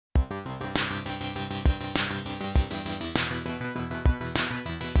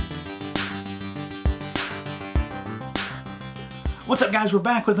What's up, guys? We're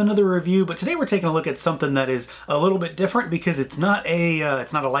back with another review, but today we're taking a look at something that is a little bit different because it's not a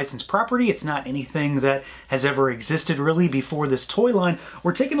licensed property. It's not anything that has ever existed really before this toy line.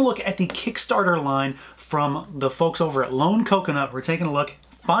 We're taking a look at the Kickstarter line from the folks over at Lone Coconut. We're taking a look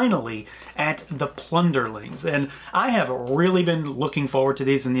finally at the Plunderlings, and I have really been looking forward to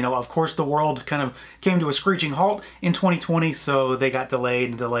these. And you know, of course, the world kind of came to a screeching halt in 2020, so they got delayed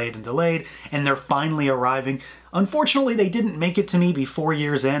and delayed and delayed, and they're finally arriving. Unfortunately, they didn't make it to me before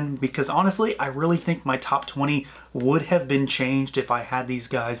year's end because honestly, I really think my top 20 would have been changed if I had these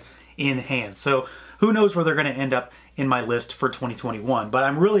guys in hand. So who knows where they're going to end up in my list for 2021, but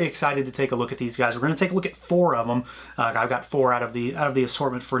I'm really excited to take a look at these guys. We're going to take a look at 4 of them. I've got 4 out of the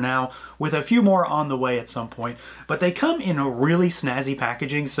assortment for now, with a few more on the way at some point. But they come in a really snazzy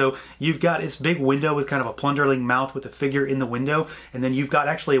packaging. So you've got this big window with kind of a plunderling mouth with a figure in the window, and then you've got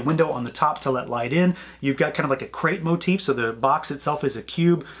actually a window on the top to let light in. You've got kind of like a crate motif, so the box itself is a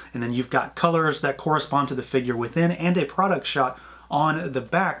cube, and then you've got colors that correspond to the figure within, and a product shot on the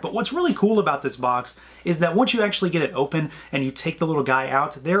back. But what's really cool about this box is that once you actually get it open and you take the little guy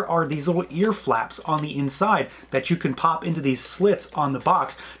out, there are these little ear flaps on the inside that you can pop into these slits on the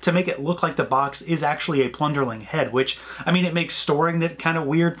box to make it look like the box is actually a Plunderling head, which, I mean, it makes storing that kind of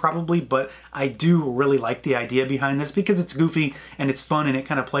weird probably, but I do really like the idea behind this because it's goofy and it's fun and it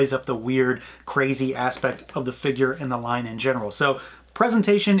kind of plays up the weird, crazy aspect of the figure and the line in general. So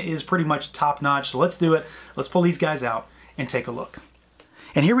presentation is pretty much top notch. So let's do it. Let's pull these guys out and take a look.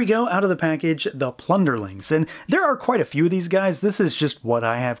 And here we go, out of the package, the Plunderlings. And there are quite a few of these guys. This is just what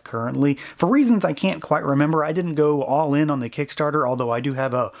I have currently. For reasons I can't quite remember, I didn't go all in on the Kickstarter, although I do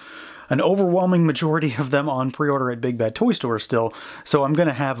have an overwhelming majority of them on pre-order at Big Bad Toy Store still, so I'm going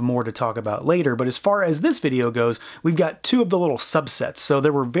to have more to talk about later. But as far as this video goes, we've got 2 of the little subsets. So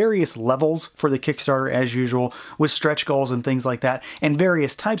there were various levels for the Kickstarter as usual, with stretch goals and things like that, and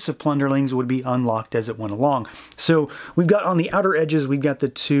various types of Plunderlings would be unlocked as it went along. So we've got on the outer edges, we've got the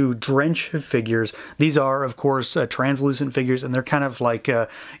 2 Drench figures. These are, of course, translucent figures, and they're kind of like, you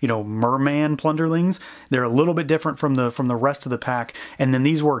know, merman Plunderlings. They're a little bit different from the rest of the pack, and then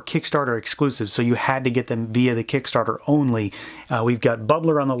these were Kickstarter exclusives, so you had to get them via the Kickstarter only. We've got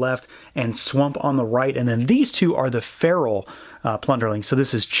Bubbler on the left and Swamp on the right, and then these 2 are the feral Plunderlings. So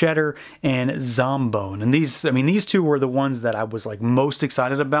this is Cheddar and Zombone, and these, I mean, these 2 were the ones that I was like most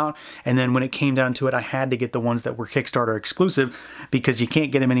excited about, and then when it came down to it, I had to get the ones that were Kickstarter exclusive because you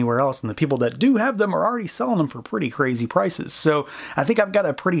can't get them anywhere else, and the people that do have them are already selling them for pretty crazy prices. So I think I've got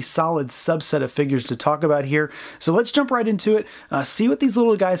a pretty solid subset of figures to talk about here. So let's jump right into it, see what these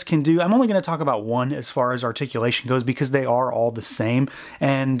little guys can do. I'm only going to talk about one as far as articulation goes because they are all the same,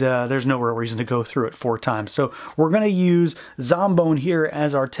 and there's no real reason to go through it 4 times. So we're going to use Zombone here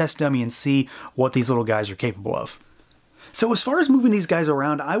as our test dummy and see what these little guys are capable of. So as far as moving these guys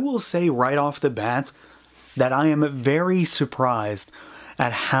around, I will say right off the bat that I am very surprised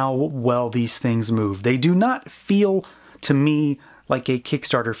at how well these things move. They do not feel to me like a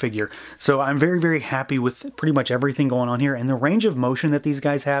Kickstarter figure. So I'm very, very happy with pretty much everything going on here, and the range of motion that these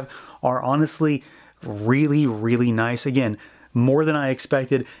guys have are honestly really, really nice. Again, more than I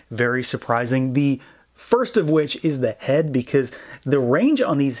expected, very surprising. The first of which is the head, because the range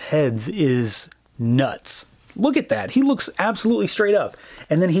on these heads is nuts. Look at that. He looks absolutely straight up,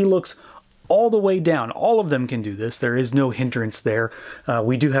 and then he looks all the way down. All of them can do this. There is no hindrance there.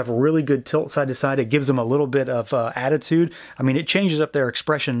 We do have a really good tilt side to side. It gives them a little bit of attitude. I mean, it changes up their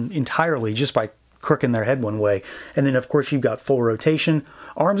expression entirely just by crooking their head one way. And then, of course, you've got full rotation.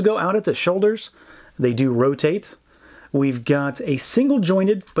 Arms go out at the shoulders. They do rotate. We've got a single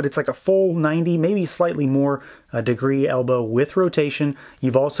jointed, but it's like a full 90, maybe slightly more degree elbow with rotation.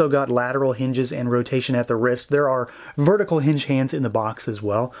 You've also got lateral hinges and rotation at the wrist. There are vertical hinge hands in the box as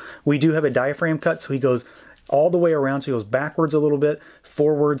well. We do have a diaphragm cut, so he goes all the way around, so he goes backwards a little bit,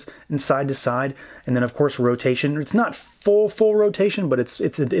 forwards and side to side, and then of course rotation. It's not full rotation, but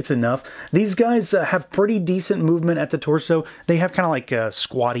it's enough. These guys have pretty decent movement at the torso. They have kind of like a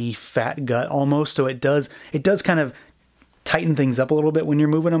squatty fat gut almost, so it does kind of tighten things up a little bit when you're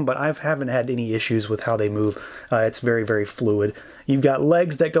moving them, but I haven't had any issues with how they move. It's very, very fluid. You've got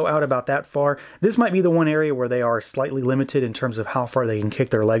legs that go out about that far. This might be the one area where they are slightly limited in terms of how far they can kick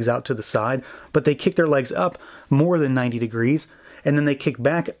their legs out to the side, but they kick their legs up more than 90 degrees, and then they kick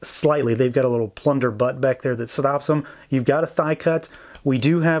back slightly. They've got a little plunder butt back there that stops them. You've got a thigh cut. We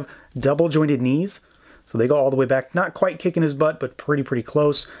do have double jointed knees, so they go all the way back, not quite kicking his butt, but pretty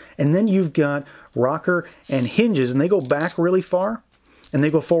close. And then you've got rocker and hinges, and they go back really far. and they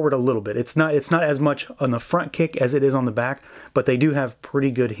go forward a little bit. It's not as much on the front kick as it is on the back, but they do have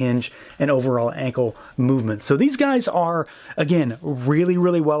pretty good hinge and overall ankle movement. So these guys are, again, really,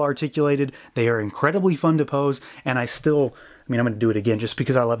 really well articulated. They are incredibly fun to pose, and I'm going to do it again just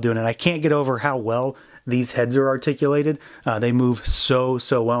because I love doing it. I can't get over how well these heads are articulated. They move so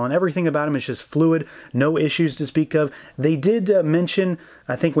well, and everything about them is just fluid, no issues to speak of. They did mention,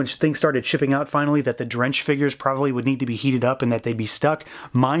 I think when things started shipping out finally, that the Drench figures probably would need to be heated up and that they'd be stuck.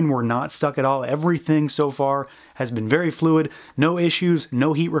 Mine were not stuck at all. Everything so far has been very fluid, no issues,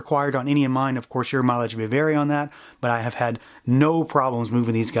 no heat required on any of mine. Of course, your mileage may vary on that, but I have had no problems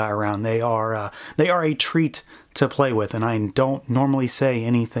moving these guys around. They are a treat to play with, and I don't normally say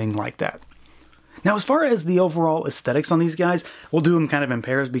anything like that. Now, as far as the overall aesthetics on these guys, we'll do them kind of in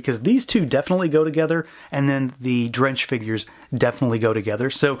pairs because these two definitely go together, and then the Drench figures definitely go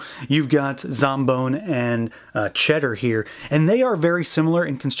together. So you've got Zombone and Cheddar here, and they are very similar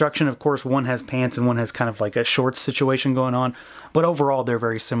in construction. Of course, one has pants and one has kind of like a shorts situation going on, but overall they're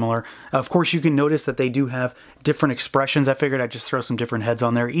very similar. Of course, you can notice that they do have different expressions. I figured I'd just throw some different heads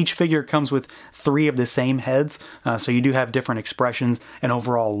on there. Each figure comes with 3 of the same heads, so you do have different expressions and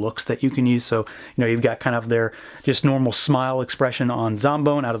overall looks that you can use. So, you know, you've got kind of their just normal smile expression on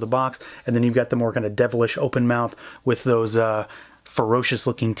Zombone out of the box, and then you've got the more kind of devilish open mouth with those ferocious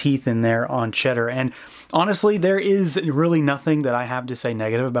looking teeth in there on Cheddar. And honestly, there is really nothing that I have to say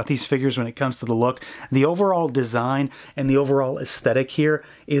negative about these figures when it comes to the look. The overall design and the overall aesthetic here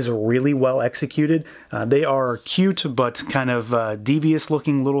is really well executed. They are cute but kind of devious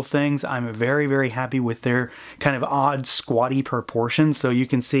looking little things. I'm very, very happy with their kind of odd squatty proportions. So you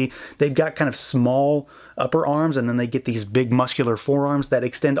can see they've got kind of small upper arms, and then they get these big muscular forearms that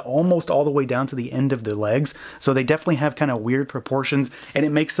extend almost all the way down to the end of the legs. So they definitely have kind of weird proportions, and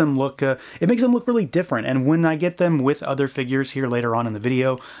it makes them look really different. And when I get them with other figures here later on in the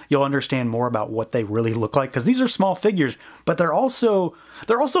video, you'll understand more about what they really look like, because these are small figures, but they're also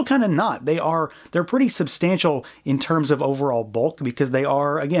kind of not. They're pretty substantial in terms of overall bulk, because they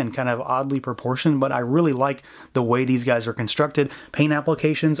are, again, kind of oddly proportioned, but I really like the way these guys are constructed. Paint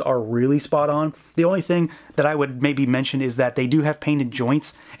applications are really spot on. The only thing that I would maybe mention is that they do have painted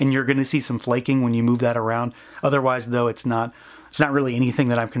joints, and you're going to see some flaking when you move that around. Otherwise, though, it's not really anything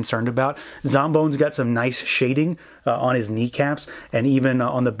that I'm concerned about. Zombone's got some nice shading on his kneecaps and even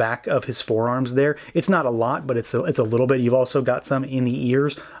on the back of his forearms there. It's not a lot, but it's a little bit. You've also got some in the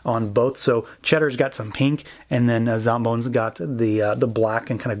ears on both. So Cheddar's got some pink, and then Zombone's got the black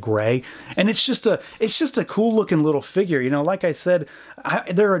and kind of gray. And it's just a cool looking little figure. You know, like I said,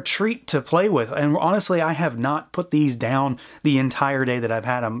 they're a treat to play with. And honestly, I have not put these down the entire day that I've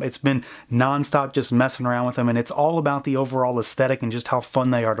had them. It's been nonstop just messing around with them, and it's all about the overall aesthetic and just how fun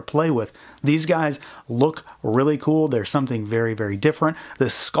they are to play with. These guys look really cool. They're something very, very different. The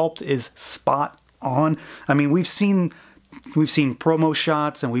sculpt is spot on. I mean, we've seen promo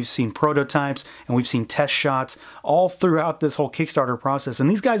shots, and we've seen prototypes, and we've seen test shots all throughout this whole Kickstarter process, and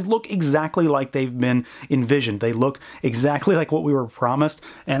these guys look exactly like they've been envisioned. They look exactly like what we were promised,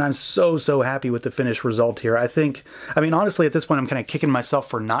 and I'm so happy with the finished result here. I mean, honestly, at this point, I'm kind of kicking myself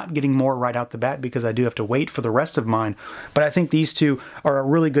for not getting more right out the bat, because I do have to wait for the rest of mine, but I think these two are a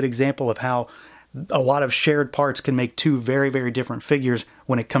really good example of how a lot of shared parts can make two very, very different figures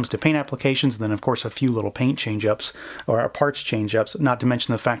when it comes to paint applications, and then of course a few little paint change-ups or parts change-ups, not to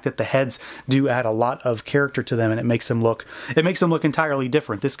mention the fact that the heads do add a lot of character to them, and it makes them look entirely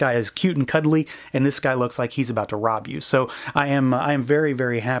different. This guy is cute and cuddly, and this guy looks like he's about to rob you. So I am very,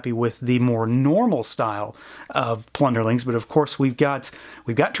 very happy with the more normal style of Plunderlings, but of course we've got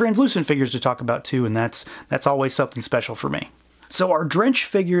translucent figures to talk about too, and that's always something special for me. So our Drench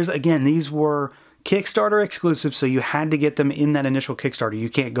figures, again, these were Kickstarter exclusive, so you had to get them in that initial Kickstarter. You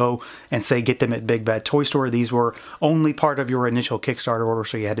can't go and say get them at Big Bad Toy Store. These were only part of your initial Kickstarter order,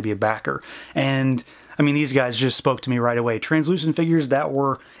 so you had to be a backer. And I mean, these guys just spoke to me right away. Translucent figures that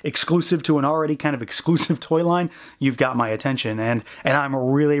were exclusive to an already kind of exclusive toy line, you've got my attention, and I'm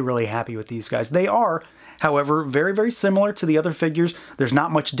really, really happy with these guys. They are, however, very, very similar to the other figures. There's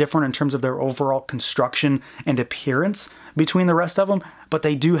not much different in terms of their overall construction and appearance between the rest of them, but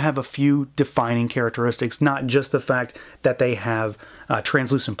they do have a few defining characteristics, not just the fact that they have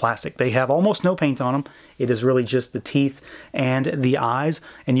translucent plastic. They have almost no paint on them. It is really just the teeth and the eyes,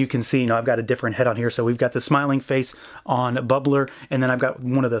 and you can see, you know, I've got a different head on here. So we've got the smiling face on Bubbler, and then I've got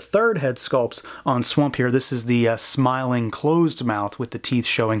one of the third head sculpts on Swamp here. This is the smiling closed mouth with the teeth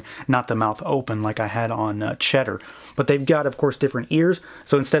showing, not the mouth open like I had on Cheddar. But they've got, of course, different ears.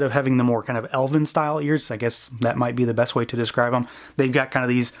 So instead of having the more kind of elven style ears, I guess that might be the best way way to describe them. They've got kind of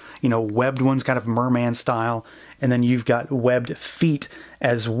these, you know, webbed ones, kind of merman style, and then you've got webbed feet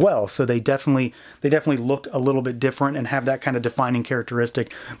as well. So they definitely look a little bit different and have that kind of defining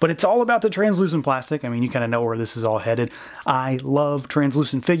characteristic. But it's all about the translucent plastic. I mean, you kind of know where this is all headed. I love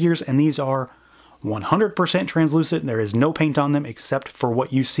translucent figures, and these are 100% translucent. There is no paint on them except for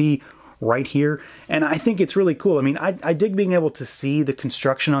what you see right here, and I think it's really cool. I mean, I dig being able to see the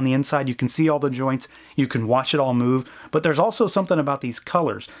construction on the inside. You can see all the joints, you can watch it all move, but there's also something about these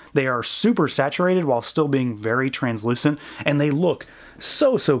colors. They are super saturated while still being very translucent, and they look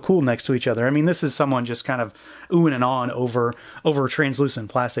so cool next to each other. I mean, this is someone just kind of oohing and on over translucent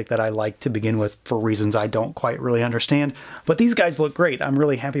plastic that I like to begin with for reasons I don't quite really understand. But these guys look great. I'm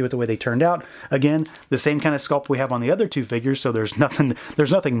really happy with the way they turned out. Again, the same kind of sculpt we have on the other two figures, so there's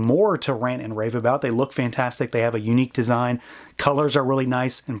nothing more to rant and rave about. They look fantastic. They have a unique design. Colors are really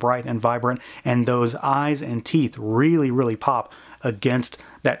nice and bright and vibrant, and those eyes and teeth really pop against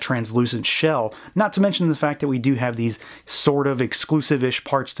that translucent shell. Not to mention the fact that we do have these sort of exclusive-ish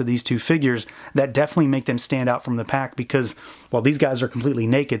parts to these two figures that definitely make them stand out from the pack because, well, these guys are completely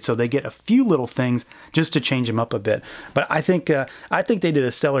naked, so they get a few little things just to change them up a bit. But I think they did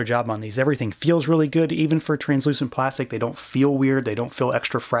a stellar job on these. Everything feels really good, even for translucent plastic. They don't feel weird. They don't feel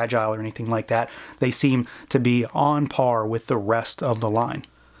extra fragile or anything like that. They seem to be on par with the rest of the line.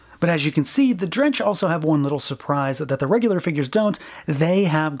 But as you can see, the Drench also have one little surprise that the regular figures don't. They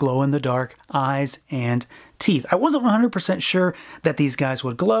have glow-in-the-dark eyes and teeth. I wasn't 100% sure that these guys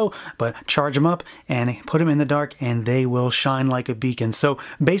would glow, but charge them up and put them in the dark and they will shine like a beacon. So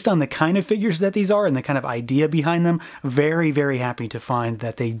based on the kind of figures that these are and the kind of idea behind them, very happy to find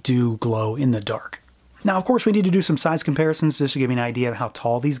that they do glow in the dark. Now, of course, we need to do some size comparisons just to give you an idea of how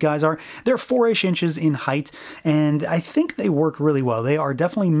tall these guys are. They're 4-ish inches in height, and I think they work really well. They are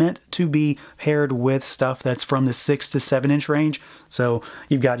definitely meant to be paired with stuff that's from the 6 to 7-inch range. So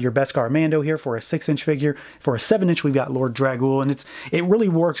you've got your Beskar Mando here for a 6-inch figure. For a 7-inch, we've got Lord Dragul, and it really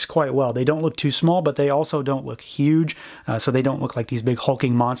works quite well. They don't look too small, but they also don't look huge, so they don't look like these big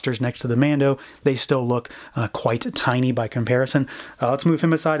hulking monsters next to the Mando. They still look quite tiny by comparison. Let's move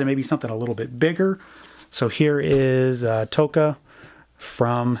him aside and maybe something a little bit bigger. So here is Toka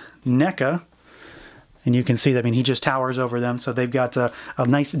from NECA, and you can see that, I mean, he just towers over them, so they've got a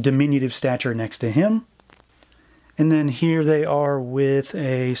nice diminutive stature next to him. And then here they are with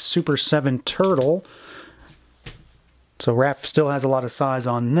a Super 7 Turtle. So Raph still has a lot of size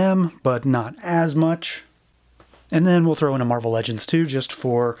on them, but not as much. And then we'll throw in a Marvel Legends too, just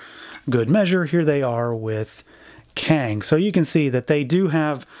for good measure. Here they are with Kang. So you can see that they do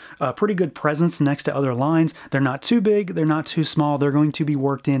have a pretty good presence next to other lines. They're not too big, they're not too small. They're going to be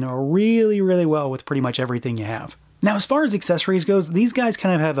worked in really well with pretty much everything you have. Now, as far as accessories goes, these guys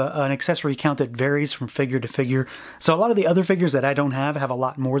kind of have an accessory count that varies from figure to figure. So a lot of the other figures that I don't have a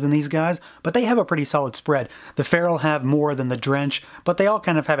lot more than these guys, but they have a pretty solid spread. The Feral have more than the Drench, but they all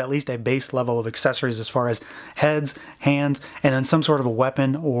kind of have at least a base level of accessories as far as heads, hands, and then some sort of a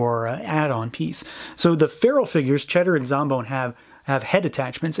weapon or add-on piece. So the Feral figures, Cheddar and Zombone, have head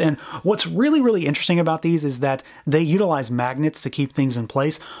attachments, and what's really interesting about these is that they utilize magnets to keep things in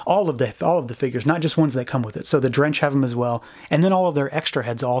place. All of the figures, not just ones that come with it. So the Drench have them as well, and then all of their extra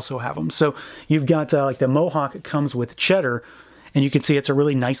heads also have them. So you've got like the Mohawk comes with Cheddar, and you can see it's a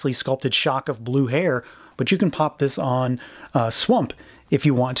really nicely sculpted shock of blue hair, but you can pop this on Swamp if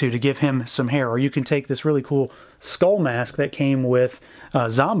you want to give him some hair, or you can take this really cool skull mask that came with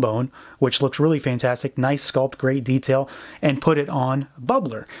Zombone, which looks really fantastic, nice sculpt, great detail, and put it on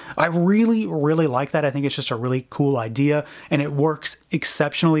Bubbler. I really like that. I think it's just a really cool idea, and it works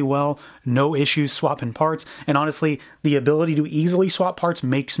exceptionally well. No issues swapping parts, and honestly, the ability to easily swap parts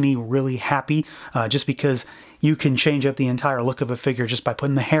makes me really happy, just because you can change up the entire look of a figure just by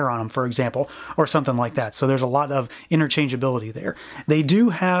putting the hair on them, for example, or something like that. So there's a lot of interchangeability there. They do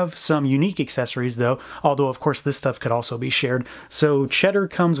have some unique accessories, though, although, of course, this stuff could also be shared. So Cheddar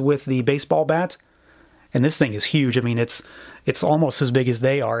comes with the baseball bat, and this thing is huge. I mean, it's almost as big as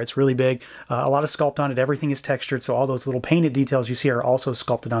they are. It's really big. A lot of sculpt on it. Everything is textured, so all those little painted details you see are also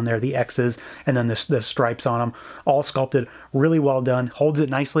sculpted on there. The X's and then the stripes on them, all sculpted, really well done. Holds it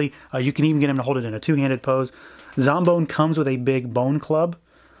nicely. You can even get him to hold it in a two-handed pose. Zombone comes with a big bone club,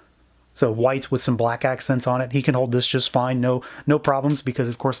 so white with some black accents on it. He can hold this just fine, no problems, because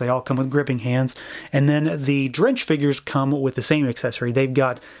of course they all come with gripping hands. And then the Drench figures come with the same accessory. They've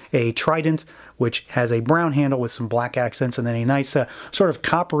got a trident, which has a brown handle with some black accents, and then a nice sort of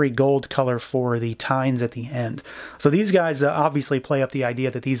coppery gold color for the tines at the end. So these guys obviously play up the idea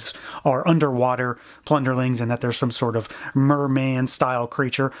that these are underwater plunderlings and that they're some sort of merman-style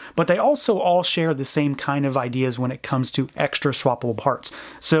creature, but they also all share the same kind of ideas when it comes to extra swappable parts.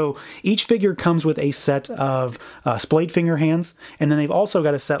 So each figure comes with a set of splayed finger hands, and then they've also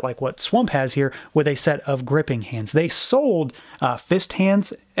got a set like what Swamp has here with a set of gripping hands. They sold fist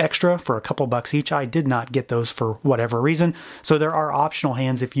hands extra for a couple bucks each. I did not get those for whatever reason, so there are optional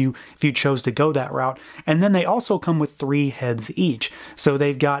hands if you chose to go that route. And then they also come with 3 heads each. So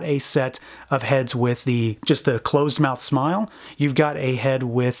they've got a set of heads with just the closed mouth smile. You've got a head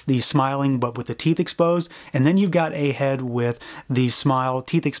with the smiling but with the teeth exposed, and then you've got a head with the smile,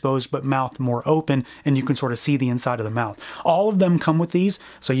 teeth exposed but mouth more open, and you can sort of see the inside of the mouth. All of them come with these,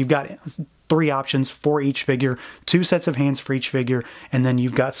 so you've got 3 options for each figure, 2 sets of hands for each figure, and then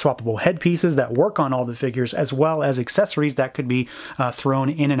you've got swappable headpieces that work on all the figures, as well as accessories that could be thrown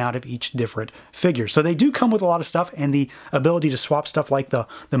in and out of each different figure. So they do come with a lot of stuff, and the ability to swap stuff like the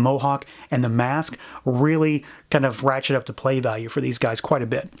mohawk and the mask really kind of ratchet up the play value for these guys quite a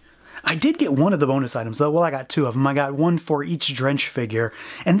bit. I did get one of the bonus items though. Well, I got 2 of them. I got one for each Drench figure,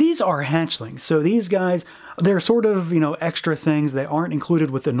 and these are hatchlings. So these guys, they're sort of, extra things. They aren't included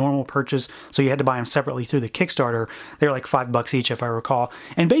with the normal purchase, so you had to buy them separately through the Kickstarter. They're like $5 each, if I recall.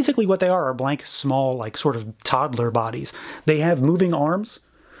 And basically what they are blank, small, like sort of toddler bodies. They have moving arms.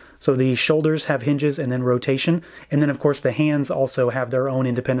 So the shoulders have hinges and then rotation. And then of course the hands also have their own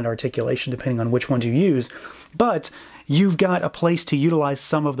independent articulation depending on which ones you use. But you've got a place to utilize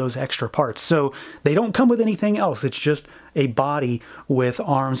some of those extra parts. So they don't come with anything else. It's just a body with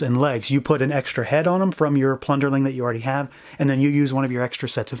arms and legs. You put an extra head on them from your plunderling that you already have, and then you use one of your extra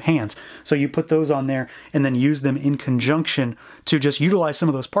sets of hands. So you put those on there and then use them in conjunction to just utilize some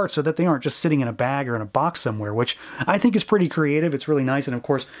of those parts so that they aren't just sitting in a bag or in a box somewhere, which I think is pretty creative. It's really nice. And of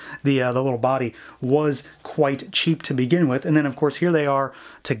course, the little body was quite cheap to begin with. And then of course, here they are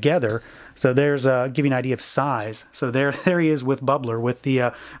together. So there's give you an idea of size. So there he is with Bubbler, with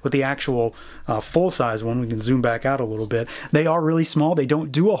the actual full-size one. We can zoom back out a little bit. They are really small. They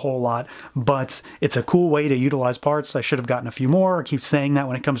don't do a whole lot, but it's a cool way to utilize parts. I should have gotten a few more. I keep saying that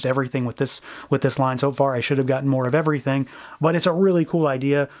when it comes to everything with this line so far. I should have gotten more of everything, but it's a really cool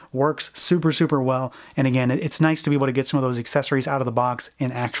idea. Works super, super well. And again, it's nice to be able to get some of those accessories out of the box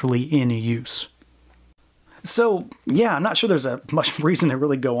and actually in use. So, yeah, I'm not sure there's much reason to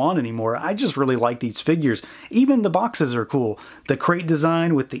really go on anymore. I just really like these figures. Even the boxes are cool. The crate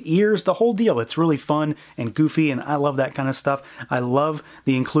design with the ears, the whole deal. It's really fun and goofy, and I love that kind of stuff. I love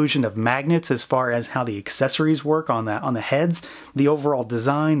the inclusion of magnets as far as how the accessories work on the heads, the overall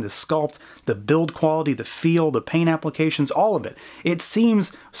design, the sculpt, the build quality, the feel, the paint applications, all of it. It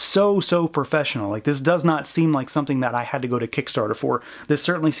seems so professional. Like, this does not seem like something that I had to go to Kickstarter for. This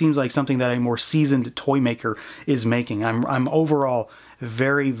certainly seems like something that a more seasoned toy maker is making. I'm overall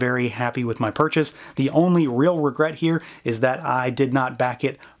very happy with my purchase. The only real regret here is that I did not back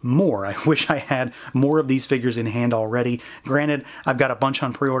it more. I wish I had more of these figures in hand already. Granted, I've got a bunch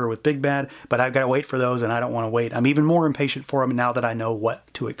on pre-order with Big Bad, but I've got to wait for those, and I don't want to wait. I'm even more impatient for them now that I know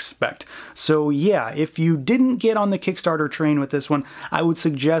what to expect. So yeah, if you didn't get on the Kickstarter train with this one, I would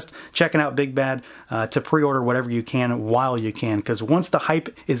suggest checking out Big Bad to pre-order whatever you can while you can, because once the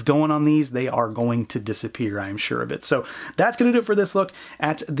hype is going on these, they are going to disappear, I am sure of it. So that's going to do it for this look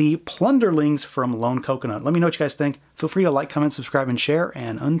at the Plunderlings from Lone Coconut. Let me know what you guys think. Feel free to like, comment, subscribe, and share,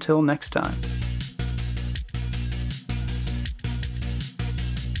 and until next time.